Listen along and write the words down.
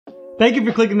Thank you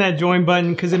for clicking that join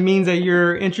button because it means that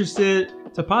you're interested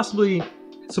to possibly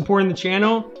supporting the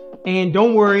channel. And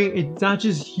don't worry, it's not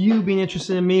just you being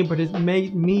interested in me, but it's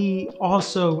made me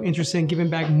also interested in giving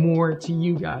back more to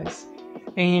you guys.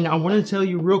 And I want to tell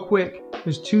you real quick,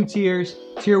 there's 2 tiers.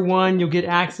 Tier 1, you'll get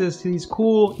access to these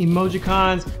cool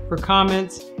emojicons for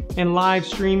comments and live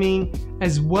streaming,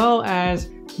 as well as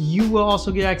you will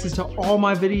also get access to all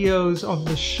my videos of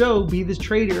the show, Be This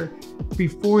Trader,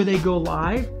 before they go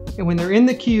live. And when they're in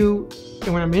the queue,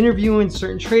 and when I'm interviewing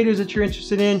certain traders that you're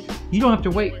interested in, you don't have to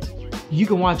wait. You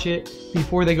can watch it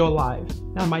before they go live.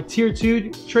 Now, my tier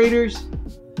 2 traders,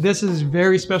 this is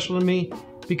very special to me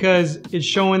because it's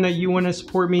showing that you want to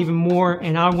support me even more,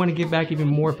 and I want to give back even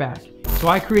more back. So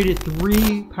I created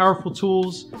 3 powerful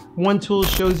tools. One tool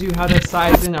shows you how to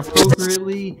size in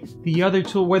appropriately. The other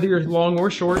tool, whether you're long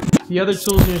or short, the other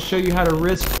tool is going to show you how to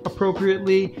risk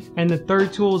appropriately. And the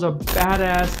third tool is a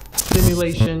badass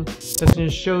simulation that's going to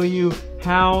show you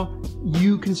how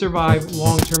you can survive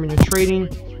long-term in your trading.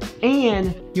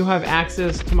 And you'll have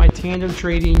access to my tandem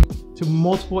trading to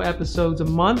multiple episodes a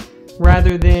month,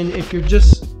 rather than if you're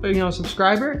just a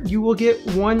subscriber, you will get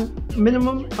 1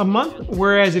 minimum a month,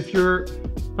 whereas if you're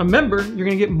a member, you're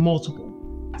gonna get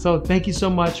multiple. So thank you so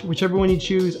much. Whichever one you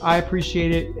choose, I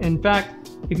appreciate it. In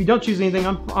fact, if you don't choose anything,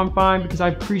 I'm fine, because I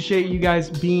appreciate you guys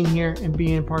being here and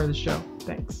being a part of the show.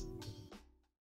 Thanks.